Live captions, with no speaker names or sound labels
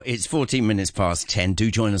It's 14 minutes past 10. Do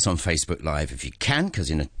join us on Facebook Live if you can, because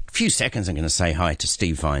in a few seconds I'm going to say hi to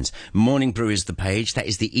Steve Vines. Morning Brew is the page. That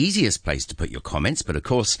is the easiest place to put your comments. But, of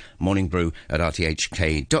course,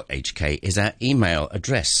 morningbrew@rthk.hk is our email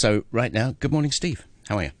address. So, right now, good morning, Steve.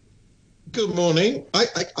 How are you? Good morning.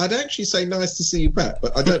 I'd actually say nice to see you back,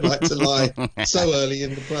 but I don't like to lie so early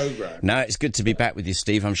in the programme. No, it's good to be back with you,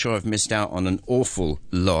 Steve. I'm sure I've missed out on an awful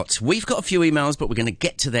lot. We've got a few emails, but we're going to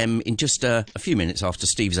get to them in just a few minutes after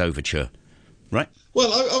Steve's overture. Right?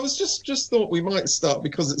 Well, I was just thought we might start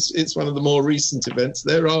because it's one of the more recent events.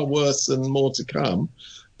 There are worse and more to come,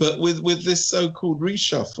 but with this so-called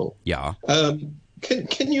reshuffle. Yeah.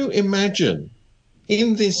 Can you imagine?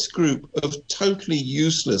 In this group of totally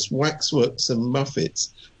useless waxworks and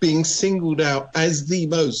muppets being singled out as the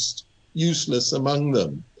most useless among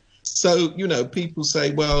them. So, people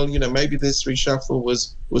say, well, maybe this reshuffle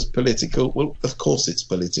was political. Well, of course it's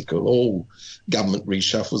political. All government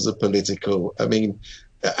reshuffles are political. I mean,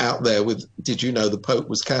 out there with, did you know the Pope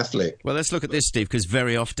was Catholic? Well, let's look at this, Steve, because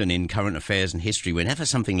very often in current affairs and history, whenever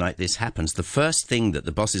something like this happens, the first thing that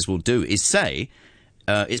the bosses will do is say,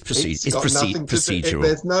 it's procedural.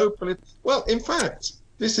 There's no well, in fact,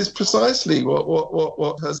 this is precisely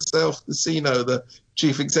what herself, the CEO, the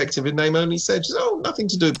chief executive in name only, said. She said, nothing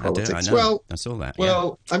to do with politics. I know. Well, that's all that.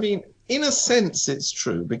 Well, yeah. I mean, in a sense, it's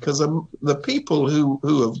true because the people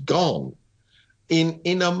who have gone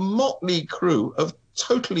in a motley crew of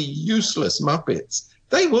totally useless muppets,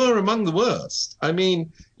 they were among the worst. I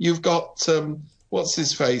mean, you've got what's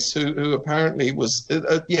his face, who apparently was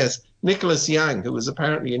Nicholas Yang, who was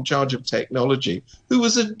apparently in charge of technology, who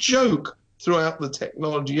was a joke throughout the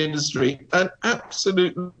technology industry, an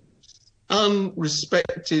absolute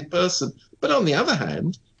unrespected person. But on the other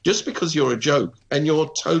hand, just because you're a joke and you're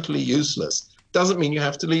totally useless doesn't mean you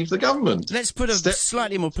have to leave the government. Let's put a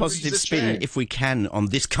slightly more positive spin, if we can, on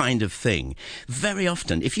this kind of thing. Very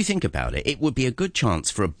often, if you think about it, it would be a good chance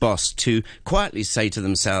for a boss to quietly say to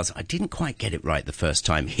themselves, I didn't quite get it right the first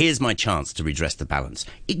time. Here's my chance to redress the balance.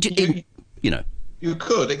 You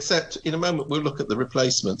could, except in a moment we'll look at the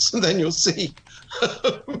replacements and then you'll see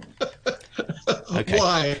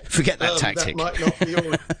why. Forget that tactic. That might not be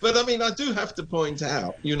all. But, I mean, I do have to point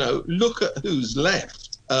out, look at who's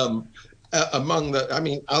left. Among the, I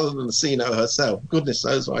mean, other than the CEO herself, goodness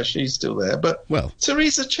knows why she's still there. But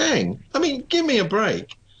Theresa Chang, I mean, give me a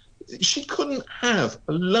break. She couldn't have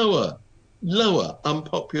a lower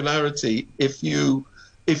unpopularity if you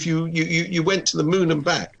went to the moon and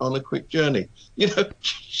back on a quick journey. The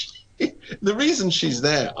reason she's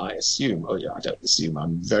there, I assume, I don't assume,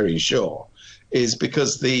 I'm very sure, is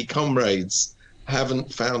because the comrades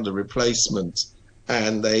haven't found a replacement.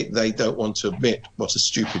 And they don't want to admit what a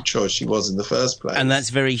stupid choice she was in the first place. And that's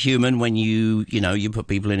very human when you put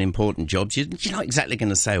people in important jobs. You're not exactly going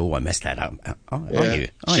to say, I messed that up. Are you?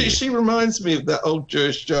 She reminds me of that old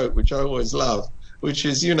Jewish joke, which I always love, which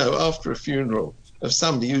is, after a funeral of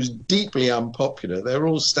somebody who's deeply unpopular, they're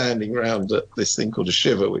all standing around at this thing called a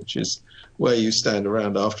shiva, which is where you stand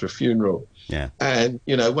around after a funeral. Yeah. And,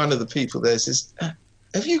 one of the people there says,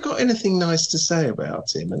 have you got anything nice to say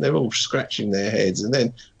about him? And they're all scratching their heads. And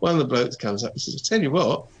then one of the blokes comes up and says, I tell you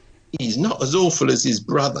what, he's not as awful as his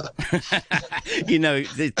brother.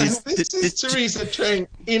 This is Theresa Chang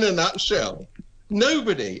in a nutshell.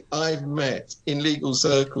 Nobody I've met in legal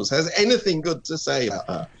circles has anything good to say about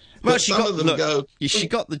her. Well, she got the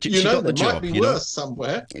job. Might be worse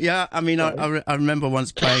somewhere. Yeah, I mean, I remember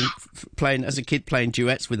once playing as a kid, playing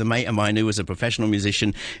duets with a mate of mine who was a professional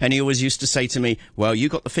musician, and he always used to say to me, "Well, you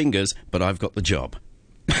got the fingers, but I've got the job."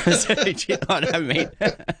 So, do you know what I mean?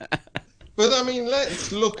 But I mean,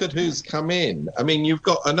 let's look at who's come in. I mean, you've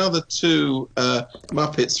got another two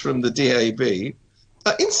Muppets from the DAB.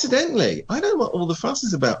 Incidentally, I don't know what all the fuss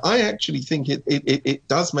is about. I actually think it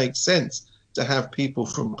does make sense to have people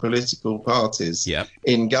from political parties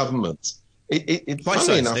in government.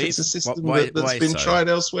 Funny enough, it's a system that's been tried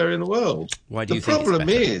elsewhere in the world. Why do you think the problem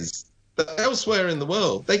is that elsewhere in the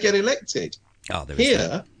world, they get elected.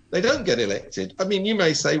 Here, they don't get elected. I mean, you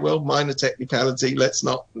may say, well, minor technicality, let's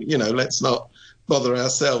not bother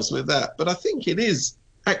ourselves with that. But I think it is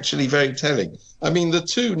actually very telling. I mean, the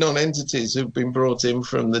two non-entities who've been brought in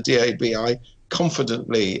from the DAB, I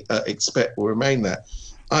confidently expect will remain there.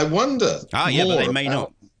 I wonder. But they may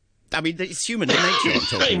not. I mean, it's human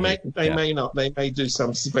nature. They may not. They may do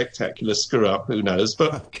some spectacular screw up. Who knows?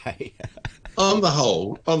 But okay. on the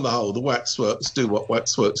whole, the waxworks do what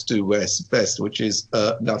waxworks do best, which is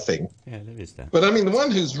nothing. Yeah, there is that. But I mean, the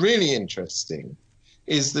one who's really interesting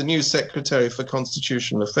is the new Secretary for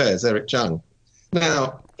Constitutional Affairs, Eric Chung.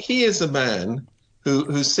 Now, he is a man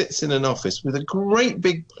who sits in an office with a great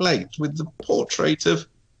big plate with the portrait of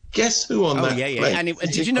guess who on that yeah. plate. And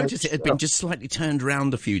did you notice it had been just slightly turned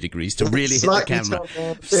round a few degrees to really hit the camera?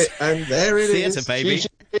 And there it Theatre, is, baby.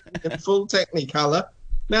 in full Technicolor.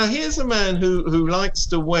 Now, here's a man who likes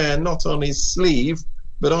to wear, not on his sleeve,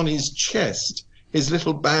 but on his chest, his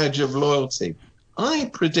little badge of loyalty. I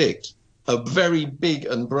predict a very big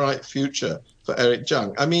and bright future for Eric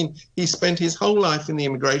Zhang. I mean, he spent his whole life in the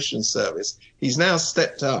immigration service. He's now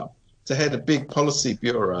stepped up to head a big policy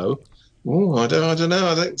bureau. Oh, I don't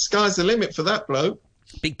know. I think sky's the limit for that bloke.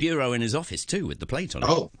 Big bureau in his office, too, with the plate on it.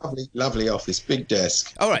 Oh, lovely office, big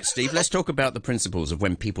desk. All right, Steve, let's talk about the principles of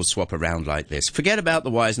when people swap around like this. Forget about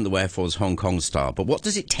the whys and the wherefores Hong Kong style, but what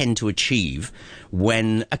does it tend to achieve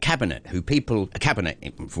when a cabinet,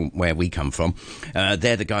 from where we come from,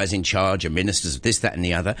 they're the guys in charge, and ministers of this, that and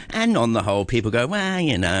the other, and on the whole, people go, well,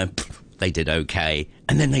 you know, they did okay,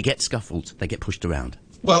 and then they get scuffled, they get pushed around.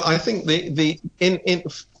 Well, I think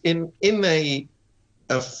in a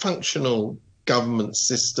functional government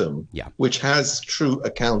system, which has true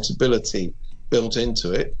accountability built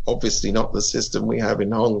into it, obviously not the system we have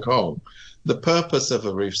in Hong Kong, the purpose of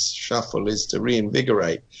a reshuffle is to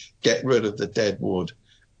reinvigorate, get rid of the dead wood,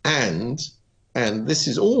 and this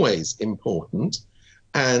is always important,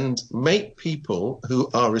 and make people who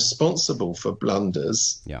are responsible for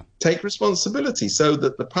blunders take responsibility so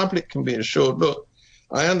that the public can be assured, look,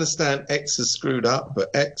 I understand X has screwed up,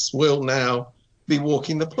 but X will now be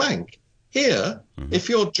walking the plank. Here, if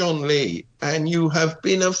you're John Lee and you have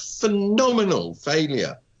been a phenomenal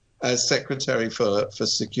failure as Secretary for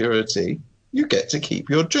Security, you get to keep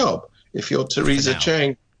your job. If you're Theresa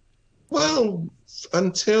Chang, well,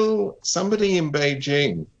 until somebody in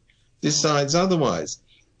Beijing decides otherwise.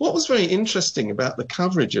 What was very interesting about the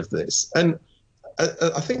coverage of this, and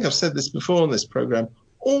I think I've said this before on this program,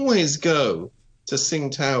 always go to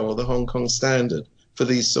Tsingtao or the Hong Kong Standard for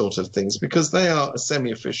these sort of things, because they are a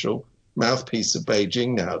semi-official mouthpiece of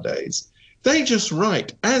Beijing nowadays. They just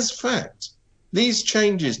write as fact, these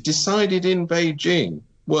changes decided in Beijing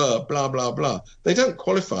were blah, blah, blah. They don't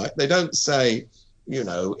qualify it. They don't say, you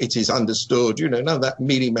know, it is understood, you know, none of that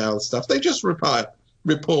mealy-mouthed stuff. They just report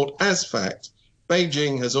as fact,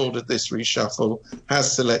 Beijing has ordered this reshuffle,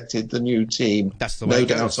 has selected the new team. That's the way no it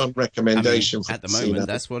goes. doubt on recommendation from at the moment,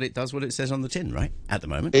 that's what it does, what it says on the tin, right? At the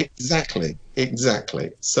moment. Exactly.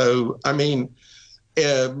 So, I mean,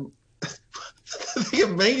 the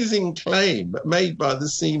amazing claim made by the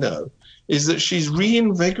CINO is that she's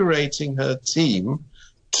reinvigorating her team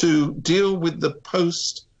to deal with the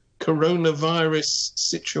post-coronavirus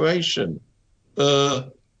situation.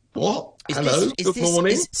 What? Hello, good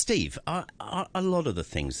morning. Steve, are a lot of the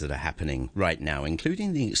things that are happening right now,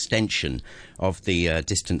 including the extension of the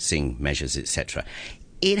distancing measures, etc.,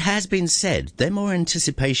 it has been said they're more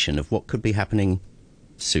anticipation of what could be happening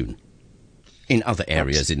soon in other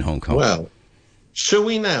areas in Hong Kong. Well, shall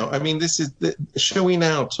we now? I mean, shall we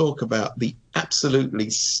now talk about the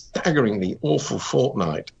absolutely staggeringly awful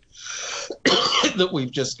fortnight that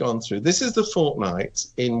we've just gone through? This is the fortnight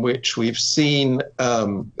in which we've seen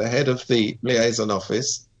the head of the liaison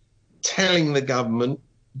office telling the government,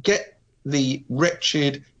 get the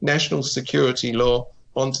wretched national security law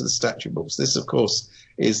onto the statute books. This, of course,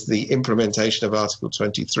 is the implementation of Article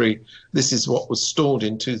 23. This is what was stalled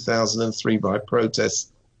in 2003 by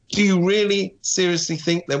protests. Do you really seriously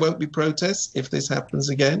think there won't be protests if this happens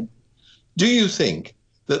again? Do you think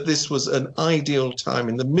that this was an ideal time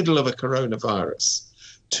in the middle of a coronavirus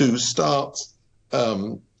to start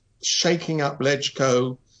shaking up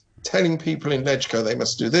LegCo, telling people in LegCo they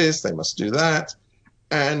must do this, they must do that,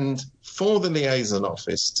 and for the liaison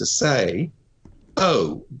office to say,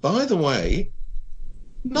 oh, by the way,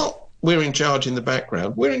 not we're in charge in the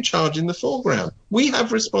background, we're in charge in the foreground. We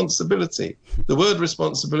have responsibility. The word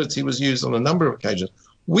responsibility was used on a number of occasions.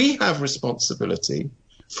 We have responsibility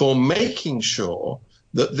for making sure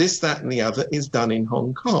that this, that, and the other is done in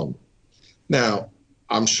Hong Kong. Now,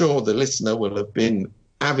 I'm sure the listener will have been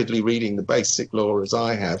avidly reading the basic law as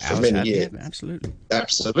I have for many years. Yeah, absolutely.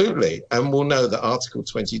 Absolutely. And we'll know that Article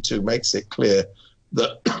 22 makes it clear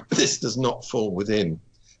that this does not fall within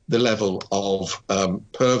the level of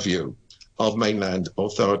purview of mainland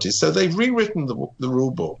authorities. So they've rewritten the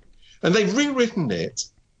rule book, and they've rewritten it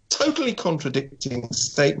totally contradicting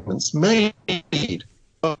statements made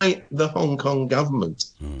by the Hong Kong government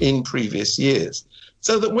in previous years.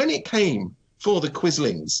 So that when it came for the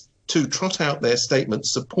Quislings to trot out their statement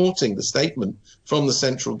supporting the statement from the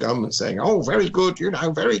central government saying, oh, very good, you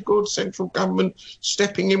know, very good central government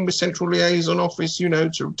stepping in with central liaison office, you know,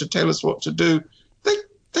 to tell us what to do,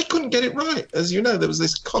 they couldn't get it right. As you know, there was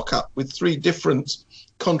this cock-up with 3 different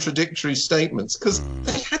contradictory statements because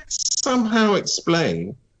they had to somehow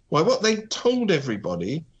explain why what they told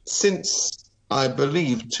everybody since, I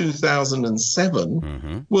believe,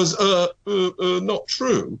 2007 was not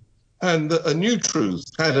true, and that a new truth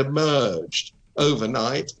had emerged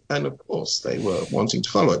overnight, and of course they were wanting to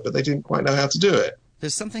follow it, but they didn't quite know how to do it.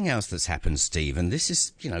 There's something else that's happened, Steve, and this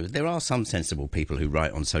is, there are some sensible people who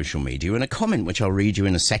write on social media, and a comment which I'll read you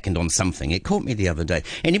in a second on something, it caught me the other day.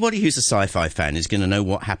 Anybody who's a sci-fi fan is going to know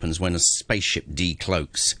what happens when a spaceship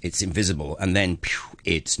decloaks. It's invisible, and then,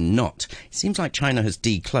 it's not. It seems like China has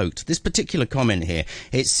decloaked. This particular comment here,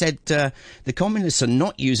 it said, the communists are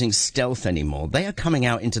not using stealth anymore. They are coming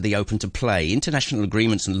out into the open to play. International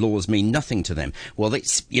agreements and laws mean nothing to them. Well,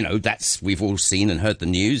 it's, we've all seen and heard the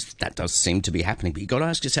news. That does seem to be happening, but got to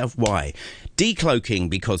ask yourself why. Decloaking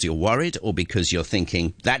because you're worried or because you're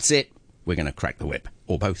thinking, that's it, we're going to crack the whip,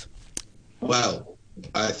 or both? Well,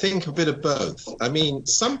 I think a bit of both. I mean,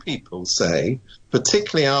 some people say,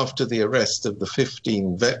 particularly after the arrest of the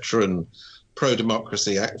 15 veteran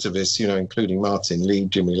pro-democracy activists, including Martin Lee,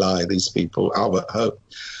 Jimmy Lai, these people, Albert Ho,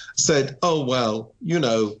 said, oh, well,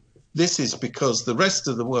 this is because the rest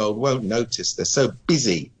of the world won't notice. They're so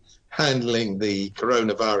busy handling the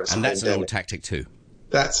coronavirus And that's pandemic. an old tactic too.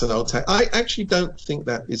 That's an old tactic. I actually don't think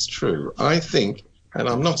that is true. I think, and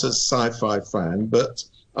I'm not a sci-fi fan, but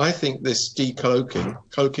I think this cloaking,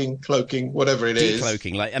 whatever it is.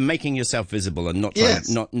 Decloaking, and making yourself visible and not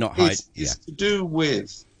trying, not hide. It's to do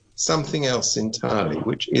with something else entirely,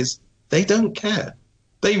 which is they don't care.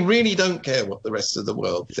 They really don't care what the rest of the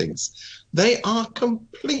world thinks. They are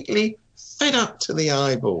completely fed up to the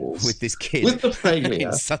eyeballs with this kid, with the failure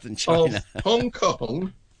in southern China of Hong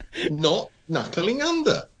Kong not knuckling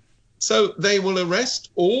under. So they will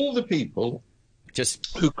arrest all the people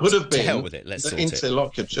who could have been to hell with it. Let's the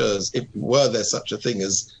interlocutors, if were there such a thing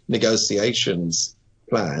as negotiations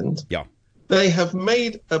planned. Yeah. They have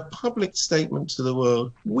made a public statement to the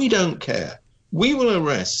world, we don't care. We will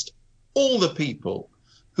arrest all the people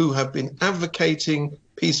who have been advocating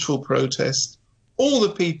peaceful protest, all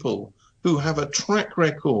the people who have a track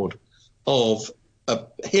record of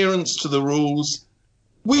adherence to the rules.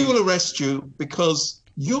 We will arrest you because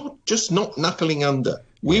you're just not knuckling under.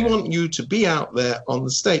 We want you to be out there on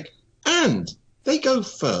the stake. And they go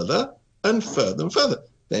further and further and further.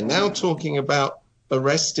 They're now talking about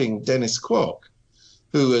arresting Dennis Kwok,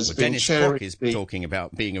 who has been Dennis Kwok is talking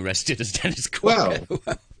about being arrested as Dennis Kwok.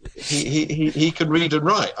 Well, he can read and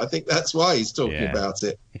write. I think that's why he's talking about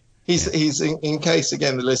it. He's in case,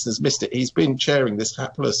 again, the listeners missed it, he's been chairing this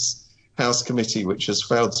hapless House committee which has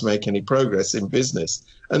failed to make any progress in business.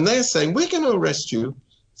 And they're saying, we're going to arrest you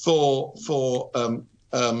for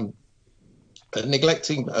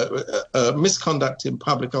neglecting misconduct in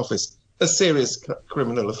public office, a serious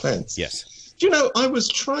criminal offence. Yes. Do you know, I was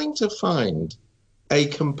trying to find a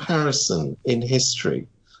comparison in history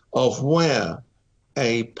of where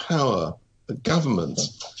a government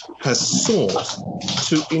has sought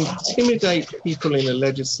to intimidate people in a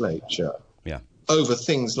legislature over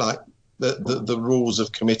things like the rules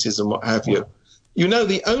of committees and what have you. You know,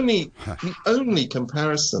 the only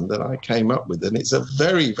comparison that I came up with, and it's a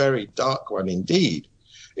very, very dark one indeed,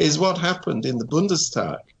 is what happened in the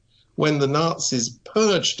Bundestag when the Nazis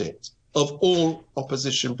purged it of all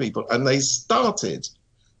opposition people. And they started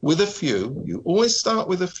with a few. You always start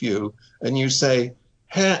with a few, and you say,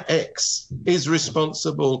 Herr X is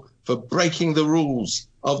responsible for breaking the rules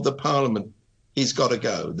of the parliament. He's got to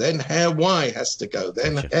go. Then Herr Y has to go.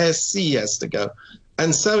 Then Herr C has to go.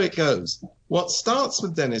 And so it goes. What starts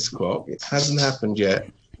with Dennis Kwok, it hasn't happened yet,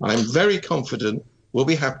 I'm very confident will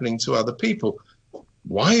be happening to other people.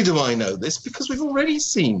 Why do I know this? Because we've already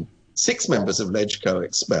seen 6 members of LegCo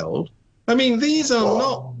expelled. I mean, these are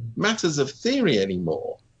not matters of theory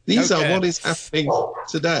anymore. These are what is happening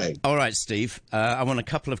today. All right, Steve. I want a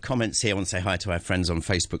couple of comments here. I want to say hi to our friends on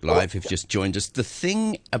Facebook Live who've just joined us. The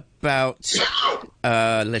thing about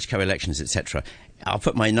LegCo elections, etc., I'll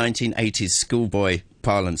put my 1980s schoolboy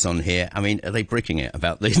parlance on here. I mean, are they bricking it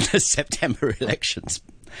about the September elections?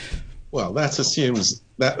 Well, that assumes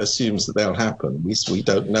that they'll happen. We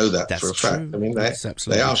don't know that for a fact. I mean,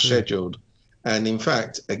 they are scheduled. And in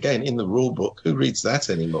fact, again, in the rule book, who reads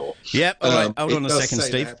that anymore? Yep. All right. Hold on a second,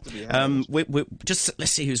 Steve.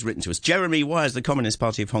 Let's see who's written to us. Jeremy, why is the Communist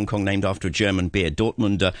Party of Hong Kong named after a German beer?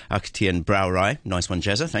 Dortmunder Aktien Brauerei. Nice one,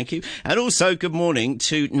 Jezza. Thank you. And also, good morning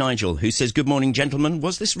to Nigel, who says, good morning, gentlemen.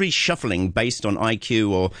 Was this reshuffling based on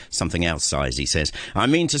IQ or something else size, he says? I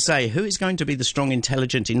mean to say, who is going to be the strong,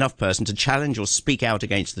 intelligent enough person to challenge or speak out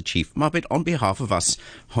against the Chief Muppet on behalf of us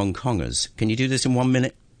Hong Kongers? Can you do this in 1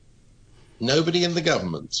 minute? Nobody in the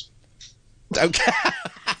government. Okay.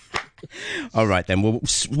 All right, then.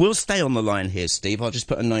 We'll stay on the line here, Steve. I'll just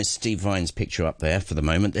put a nice Steve Vines picture up there for the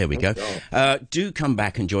moment. There we go. Do come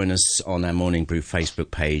back and join us on our Morning Brew Facebook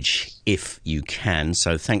page if you can.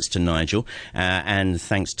 So thanks to Nigel and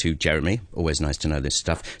thanks to Jeremy. Always nice to know this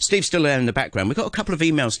stuff. Steve's still there in the background. We've got a couple of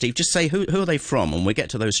emails, Steve. Just say who are they from, and we'll get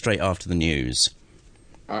to those straight after the news.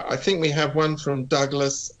 I think we have one from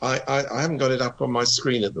Douglas. I haven't got it up on my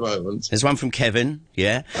screen at the moment. There's one from Kevin,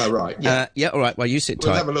 yeah. Oh, right, yeah. Yeah, all right, well, you sit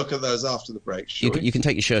tight. We'll have a look at those after the break, You can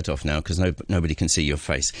take your shirt off now, because nobody can see your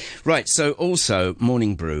face. Right, so also,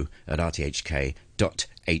 Morning Brew at rthk.hk.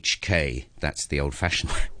 That's the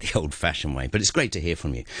old-fashioned way. But it's great to hear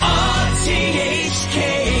from you. RTHK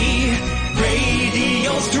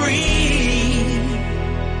Radio 3.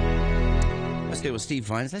 Still with Steve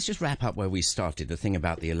Vines. Let's just wrap up where we started, the thing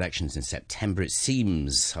about the elections in September. It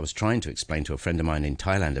seems, I was trying to explain to a friend of mine in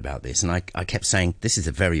Thailand about this, and I kept saying, this is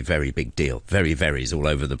a very, very big deal. Very, very's all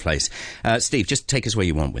over the place. Steve, just take us where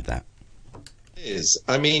you want with that. It is.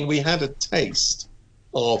 I mean, we had a taste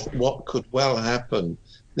of what could well happen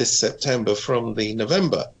this September from the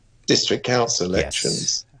November district council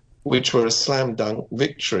elections, which were a slam dunk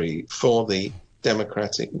victory for the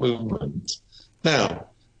democratic movement. Now,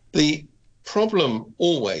 the problem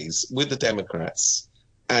always with the Democrats,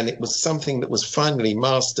 and it was something that was finally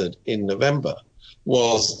mastered in November,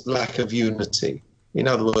 was lack of unity. In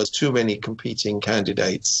other words, too many competing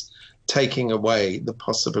candidates taking away the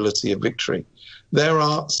possibility of victory. There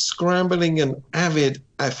are scrambling and avid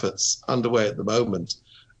efforts underway at the moment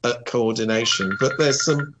at coordination, but there's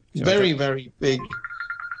some very, very big...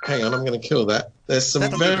 Hang on, I'm going to kill that. There's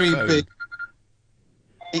some very big...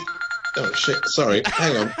 Oh, shit, sorry,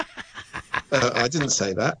 hang on. I didn't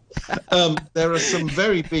say that. There are some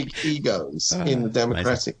very big egos in the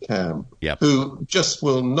Democratic camp who just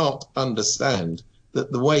will not understand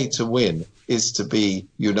that the way to win is to be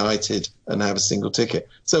united and have a single ticket.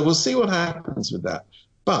 So we'll see what happens with that.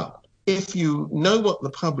 But if you know what the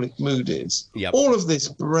public mood is, all of this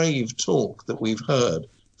brave talk that we've heard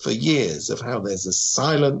for years of how there's a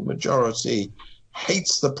silent majority,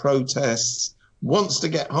 hates the protests, wants to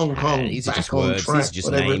get Hong Kong back on track,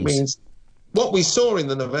 whatever it means. What we saw in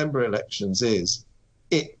the November elections is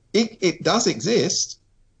it does exist,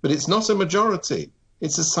 but it's not a majority.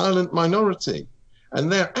 It's a silent minority.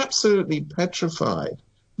 And they're absolutely petrified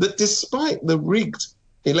that despite the rigged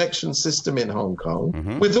election system in Hong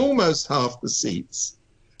Kong, with almost half the seats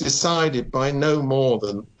decided by no more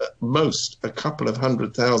than at most a couple of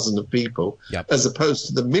 100,000 of people, as opposed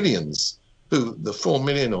to the millions, the 4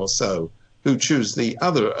 million or so, who choose the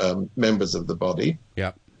other members of the body,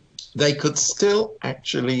 they could still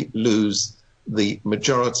actually lose the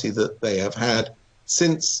majority that they have had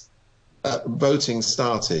since voting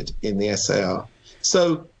started in the SAR.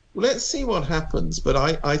 So let's see what happens. But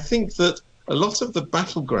I think that a lot of the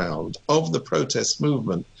battleground of the protest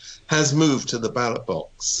movement has moved to the ballot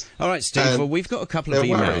box. All right, Steve, well, we've got a couple of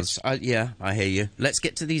emails. Yeah, I hear you. Let's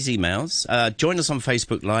get to these emails. Join us on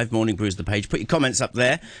Facebook Live, Morning Brew's the page. Put your comments up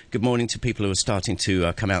there. Good morning to people who are starting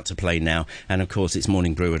to come out to play now. And, of course, it's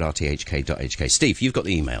Morning Brew at rthk.hk. Steve, you've got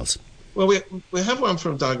the emails. Well, we have one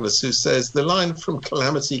from Douglas who says, the line from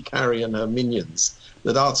Calamity Carrie and her minions,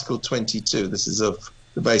 that Article 22, this is of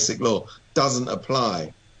the Basic Law, doesn't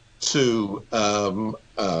apply to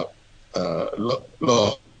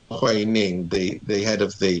law. Hui Ning, the head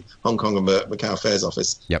of the Hong Kong and Macau Affairs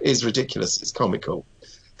Office, is ridiculous. It's comical.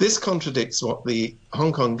 This contradicts what the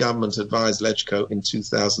Hong Kong government advised LegCo in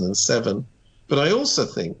 2007. But I also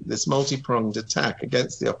think this multi-pronged attack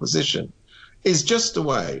against the opposition is just a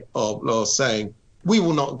way of law saying, we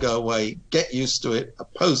will not go away, get used to it,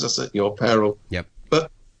 oppose us at your peril.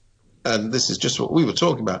 And this is just what we were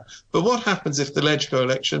talking about. But what happens if the LegCo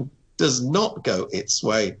election does not go its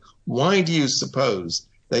way? Why do you suppose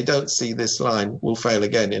they don't see this line will fail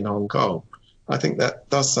again in Hong Kong? I think that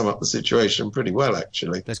does sum up the situation pretty well,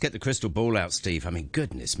 actually. Let's get the crystal ball out, Steve. I mean,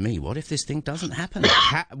 goodness me, what if this thing doesn't happen?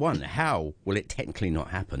 One, how will it technically not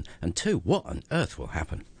happen? And two, what on earth will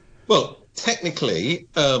happen? Well, technically,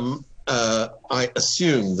 I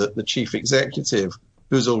assume that the chief executive,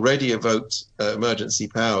 who's already evoked emergency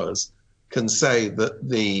powers, can say that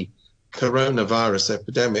the coronavirus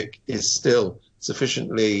epidemic is still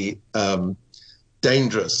sufficiently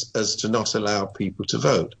dangerous as to not allow people to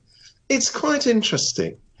vote. It's quite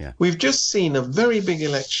interesting. We've just seen a very big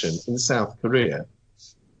election in South Korea.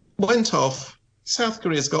 Went off. South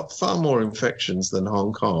Korea's got far more infections than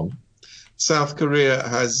Hong Kong. South Korea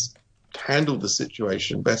has handled the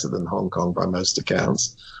situation better than Hong Kong by most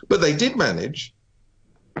accounts. But they did manage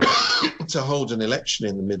to hold an election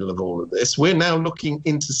in the middle of all of this. We're now looking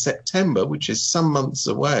into September, which is some months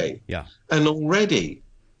away. Yeah. And already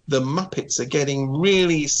the Muppets are getting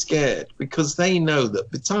really scared because they know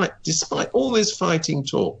that despite all this fighting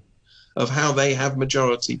talk of how they have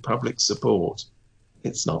majority public support,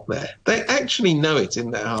 it's not there. They actually know it in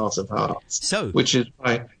their heart of hearts, which is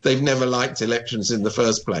why they've never liked elections in the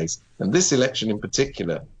first place. And this election in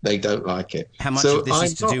particular, they don't like it. How much of this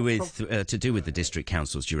is to do with the district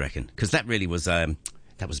councils, do you reckon? Because that really was that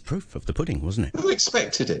was proof of the pudding, wasn't it? Who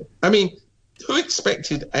expected it? I mean, who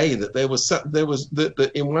expected that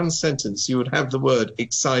that in one sentence you would have the word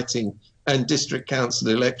exciting and district council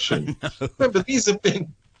election? No. Remember, these have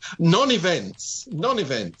been non-events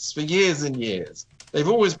for years and years. They've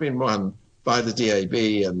always been won by the DAB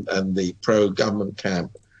and the pro-government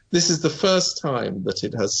camp. This is the first time that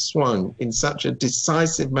it has swung in such a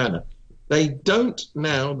decisive manner. They don't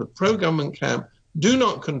now, the pro-government camp, do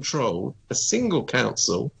not control a single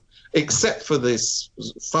council, except for this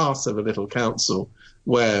farce of a little council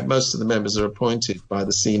where most of the members are appointed by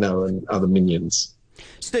the CINO and other minions.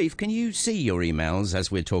 Steve, can you see your emails as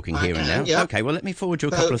we're talking here and now? Yeah. OK, well, let me forward you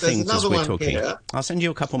a couple of things as we're talking. I'll send you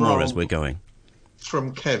a couple more as we're going.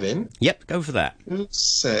 From Kevin. Yep, go for that. Who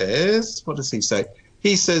says, what does he say?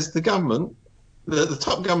 He says the government, the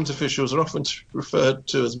top government officials are often referred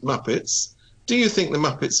to as Muppets. Do you think the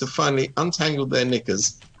Muppets have finally untangled their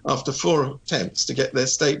knickers after 4 attempts to get their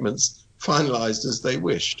statements finalised as they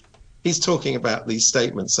wished? He's talking about these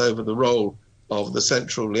statements over the role of the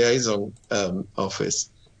Central Liaison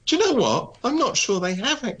Office. Do you know what? I'm not sure they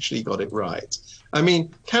have actually got it right. I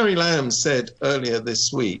mean, Carrie Lam said earlier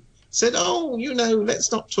this week,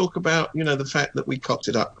 let's not talk about, the fact that we cocked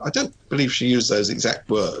it up. I don't believe she used those exact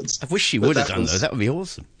words. I wish she would have done, though. That would be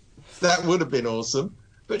awesome. That would have been awesome.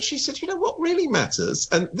 But she said, what really matters,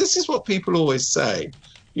 and this is what people always say,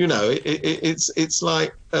 it's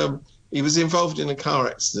like he was involved in a car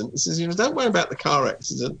accident. He says, don't worry about the car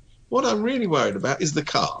accident. What I'm really worried about is the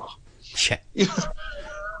car.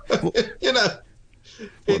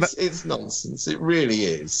 It's nonsense. It really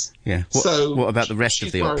is. Yeah. What about the rest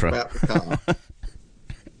of the opera? About the car.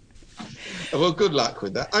 Well, good luck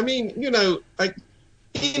with that. I mean, in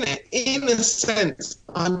a sense,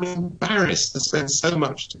 I'm embarrassed to spend so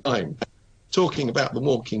much time talking about The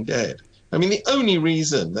Walking Dead. I mean, the only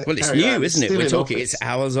reason that it's new, isn't it? We're talking. It's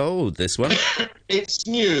hours old. This one. It's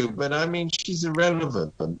new, but I mean, she's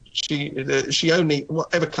irrelevant. And she only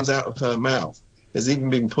whatever comes out of her mouth has even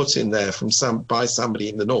been put in there by somebody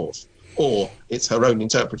in the north, or it's her own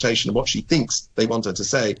interpretation of what she thinks they want her to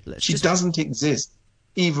say. She doesn't exist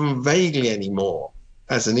even vaguely anymore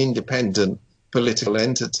as an independent political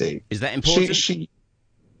entity. Is that important?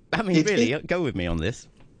 Go with me on this.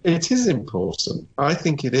 It is important. I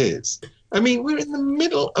think it is. I mean, we're in the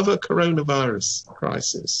middle of a coronavirus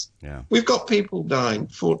crisis. Yeah. We've got people dying,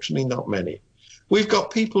 fortunately not many. We've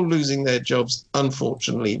got people losing their jobs,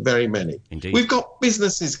 unfortunately, very many. Indeed. We've got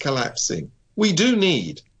businesses collapsing. We do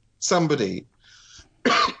need somebody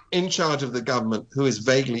in charge of the government who is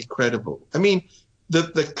vaguely credible. I mean,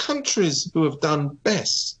 the countries who have done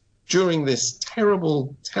best during this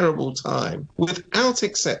terrible, terrible time, without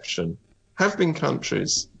exception, have been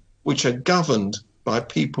countries which are governed by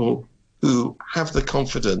people who have the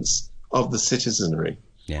confidence of the citizenry.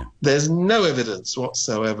 Yeah. There's no evidence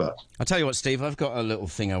whatsoever. I'll tell you what, Steve, I've got a little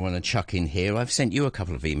thing I want to chuck in here. I've sent you a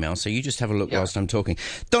couple of emails, so you just have a look whilst I'm talking.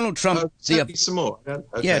 Donald Trump... some more.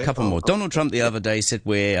 Okay. A couple more. Donald Trump the other day said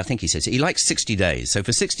he likes 60 days. So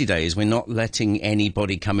for 60 days, we're not letting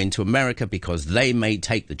anybody come into America because they may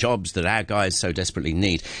take the jobs that our guys so desperately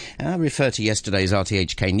need. And I refer to yesterday's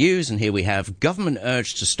RTHK News, and here we have government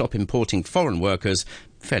urged to stop importing foreign workers.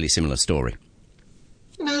 Fairly similar story.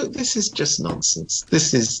 No, this is just nonsense.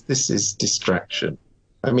 This is distraction.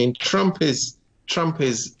 I mean, Trump is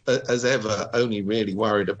as ever only really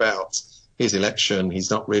worried about his election.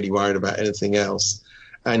 He's not really worried about anything else,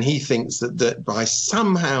 and he thinks that by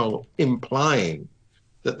somehow implying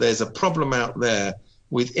that there's a problem out there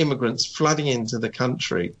with immigrants flooding into the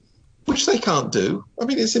country, which they can't do. I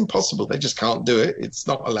mean, it's impossible. They just can't do it. It's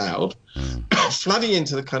not allowed. Flooding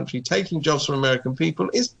into the country, taking jobs from American people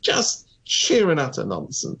is just sheer and utter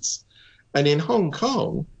nonsense. And in Hong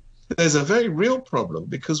Kong, there's a very real problem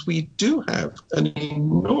because we do have an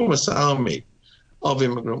enormous army of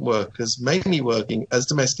immigrant workers, mainly working as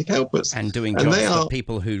domestic helpers. And doing jobs that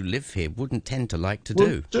people who live here wouldn't tend to like to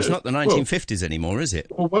do. It's not the 1950s anymore, is it?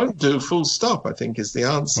 Well, won't do, full stop, I think is the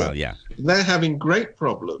answer. Well, yeah. They're having great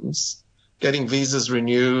problems getting visas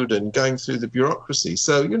renewed and going through the bureaucracy.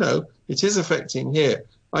 So, it is affecting here.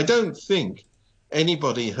 I don't think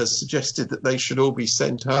anybody has suggested that they should all be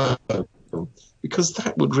sent home. because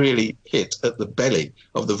that would really hit at the belly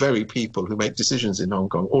of the very people who make decisions in Hong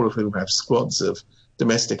Kong, all of whom have squads of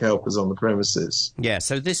domestic helpers on the premises. Yeah,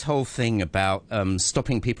 so this whole thing about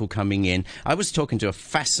stopping people coming in. I was talking to a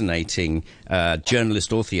fascinating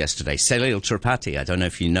journalist author yesterday, Salil Tripathi. I don't know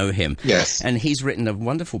if you know him. Yes. And he's written a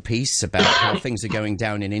wonderful piece about how things are going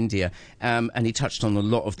down in India, and he touched on a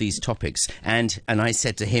lot of these topics. And I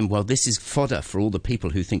said to him, well, this is fodder for all the people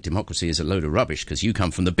who think democracy is a load of rubbish, because you come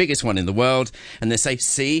from the biggest one in the world, and they say,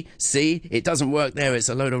 see, it doesn't work there, it's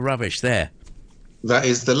a load of rubbish there. That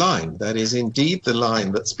is the line. That is indeed the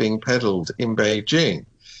line that's being peddled in Beijing,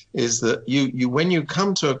 is that you when you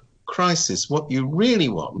come to a crisis, what you really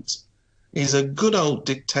want is a good old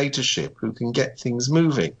dictatorship who can get things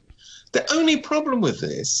moving. The only problem with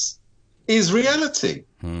this is reality.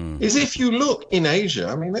 Is if you look in Asia,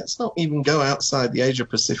 I mean, let's not even go outside the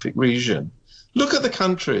Asia-Pacific region. Look at the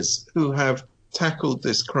countries who have tackled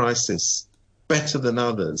this crisis better than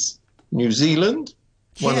others. New Zealand,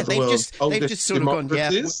 one of the world's oldest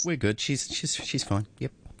democracies. We're good. She's fine.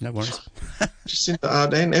 Yep, no worries. Jacinda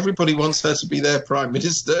Ardern, everybody wants her to be their prime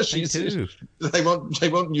minister. They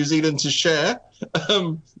want New Zealand to share.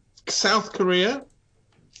 South Korea,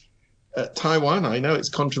 Taiwan. I know it's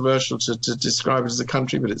controversial to describe it as a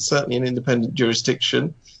country, but it's certainly an independent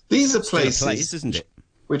jurisdiction. These are places, isn't it,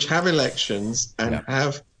 which have elections and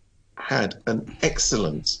have had an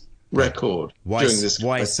excellent record during this crisis.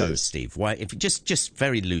 Why so, Steve? Why? If just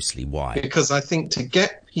very loosely, why? Because I think to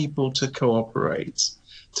get people to cooperate,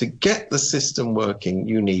 to get the system working,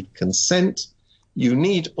 you need consent. You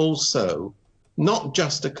need also not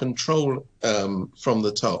just a control from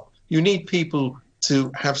the top. You need people to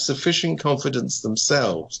have sufficient confidence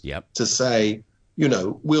themselves to say, you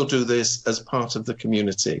know, we'll do this as part of the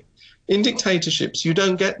community. In dictatorships, you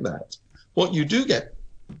don't get that. What you do get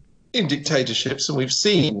in dictatorships, and we've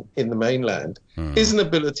seen in the mainland, is an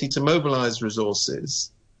ability to mobilize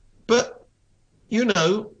resources. But, you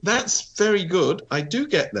know, that's very good. I do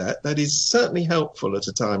get that. That is certainly helpful at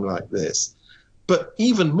a time like this. But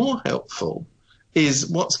even more helpful is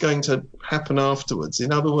what's going to happen afterwards.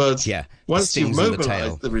 In other words, once you've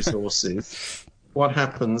mobilized the resources, what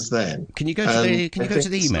happens then? Can you go to the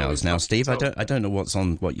emails now, Steve? I don't know what's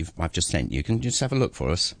on what I've just sent you. Can you just have a look for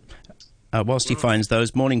us? Whilst he finds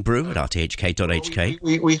those, Morning Brew at rthk.hk.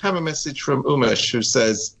 We have a message from Umesh who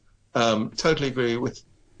says, totally agree with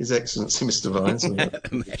His Excellency Mr. Vines.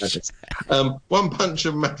 One bunch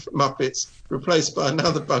of Muppets replaced by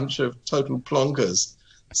another bunch of total plonkers.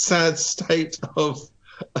 Sad state of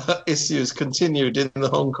issues continued in the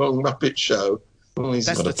Hong Kong Muppet Show. Well, he's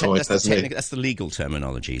got a point, hasn't he? That's the legal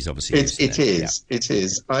terminology, is obviously. It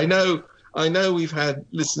is. I know we've had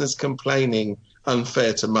listeners complaining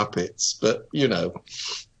unfair to Muppets, but you know,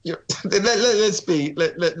 let's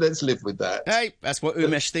live with that. Hey, that's what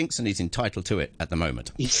Umesh thinks, and he's entitled to it at the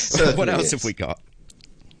moment. What else have we got?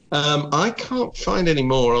 I can't find any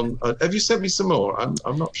more on. Have you sent me some more? I'm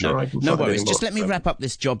not sure I can find any more. Just let me wrap up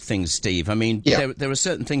this job thing, Steve. I mean, there are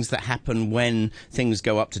certain things that happen when things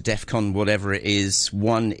go up to DEFCON, whatever it is.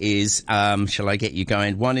 One is, shall I get you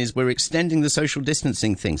going? One is we're extending the social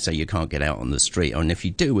distancing thing so you can't get out on the street. And if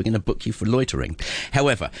you do, we're going to book you for loitering.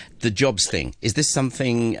 However, the jobs thing, is this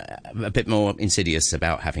something a bit more insidious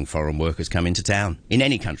about having foreign workers come into town? In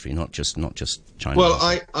any country, not just China.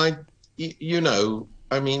 Well, you know,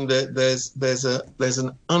 I mean, there's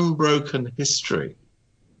an unbroken history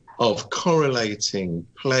of correlating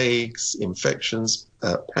plagues, infections,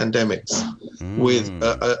 pandemics with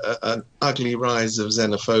an ugly rise of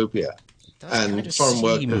xenophobia. And foreign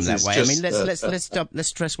workers that way. I mean, let's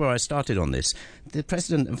stress where I started on this. The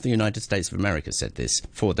President of the United States of America said this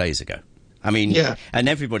 4 days ago. I mean, and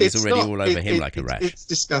everybody's already all over him like a rash. It's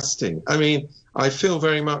disgusting. I mean, I feel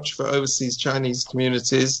very much for overseas Chinese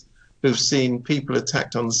communities who've seen people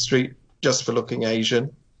attacked on the street just for looking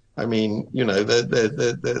Asian. I mean, you know,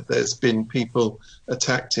 there's been people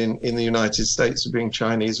attacked in the United States for being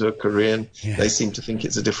Chinese or Korean. Yeah. They seem to think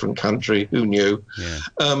it's a different country. Who knew?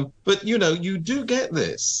 Yeah. But, you know, you do get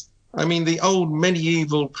this. I mean, the old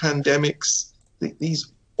medieval pandemics,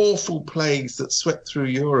 these awful plagues that swept through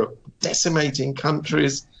Europe, decimating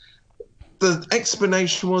countries. The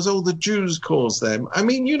explanation was, the Jews caused them. I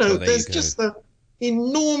mean, you know, there's just the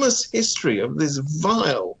enormous history of this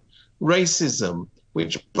vile racism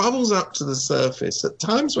which bubbles up to the surface at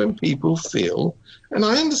times when people feel, and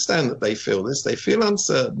I understand that they feel this, they feel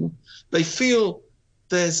uncertain, they feel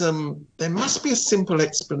there must be a simple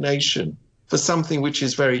explanation for something which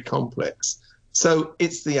is very complex. So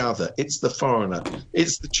it's the other, it's the foreigner,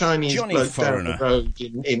 it's the Chinese Johnny bloke down Foreigner. the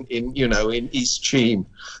road in East Cheam,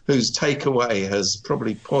 whose takeaway has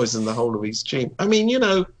probably poisoned the whole of East Cheam. I mean,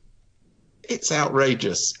 it's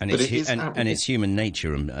outrageous, And but it's, it is and it's human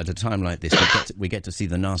nature, and at a time like this, we get to see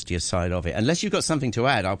the nastier side of it. Unless you've got something to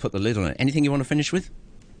add, I'll put the lid on it. Anything you want to finish with?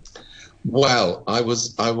 Well, I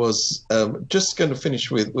was just going to finish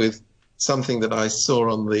with something that I saw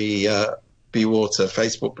on the Be Water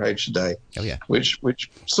Facebook page today. Oh yeah, which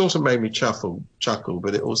sort of made me chuckle,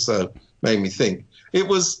 but it also made me think. It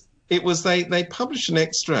was they published an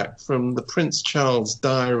extract from the Prince Charles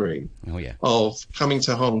diary of coming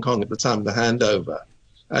to Hong Kong at the time of the handover,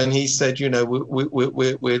 and he said,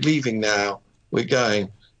 we're leaving now, we're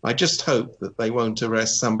going. I just hope that they won't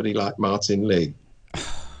arrest somebody like Martin Lee.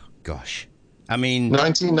 Gosh. I mean,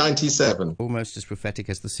 1997. Almost as prophetic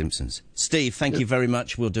as The Simpsons. Steve, thank you very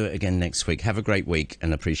much. We'll do it again next week. Have a great week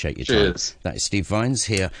and appreciate your time. Cheers. That is Steve Vines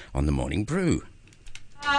here on The Morning Brew.